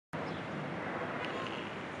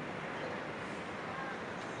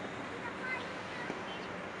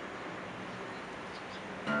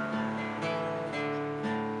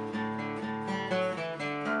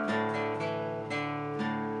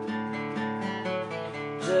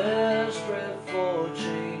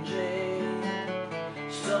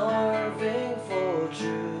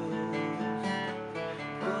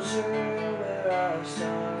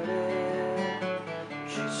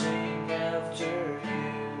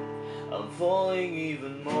falling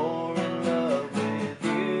even more in love with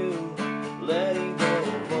you, letting go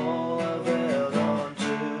of all I've held on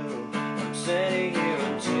to. I'm standing here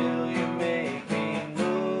until you make me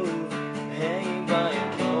move, hanging by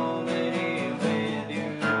a moment here with you.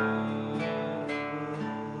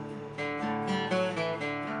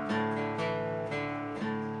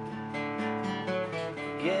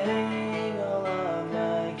 Getting all I'm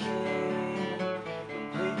liking,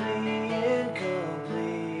 completely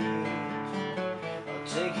incomplete. I'll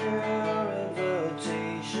take your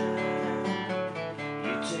invitation,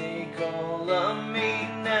 you take all of me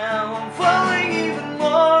now. I'm falling even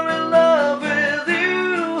more in love with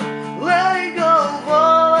you, letting go of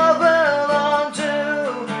all I've held on to.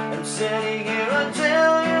 I'm sitting here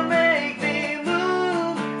until you make me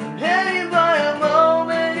move, I'm hanging by a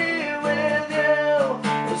moment here with you.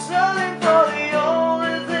 There's nothing for the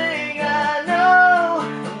only thing I know.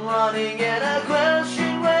 I'm wanting and I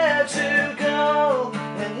question where to go,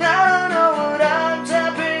 and I don't know what I'm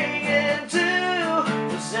tapping into.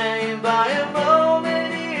 Just hanging by a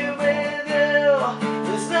moment here with you.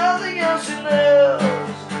 There's nothing else to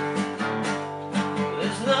lose,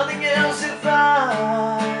 there's nothing else to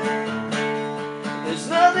find. There's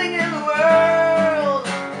nothing in the world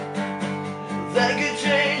that could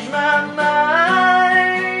change my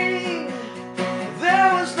mind.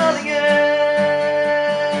 There was nothing else.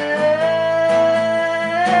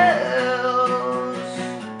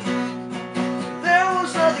 There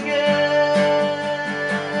was nothing else.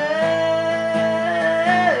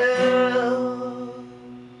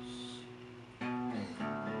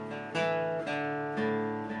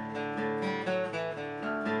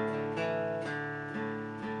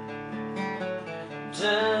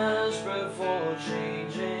 Desperate for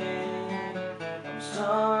changing, I'm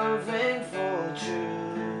starving for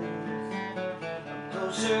truth. I'm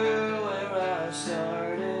closer where I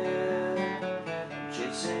started, I'm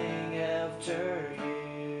chasing after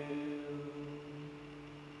you.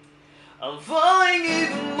 I'm falling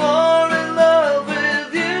even more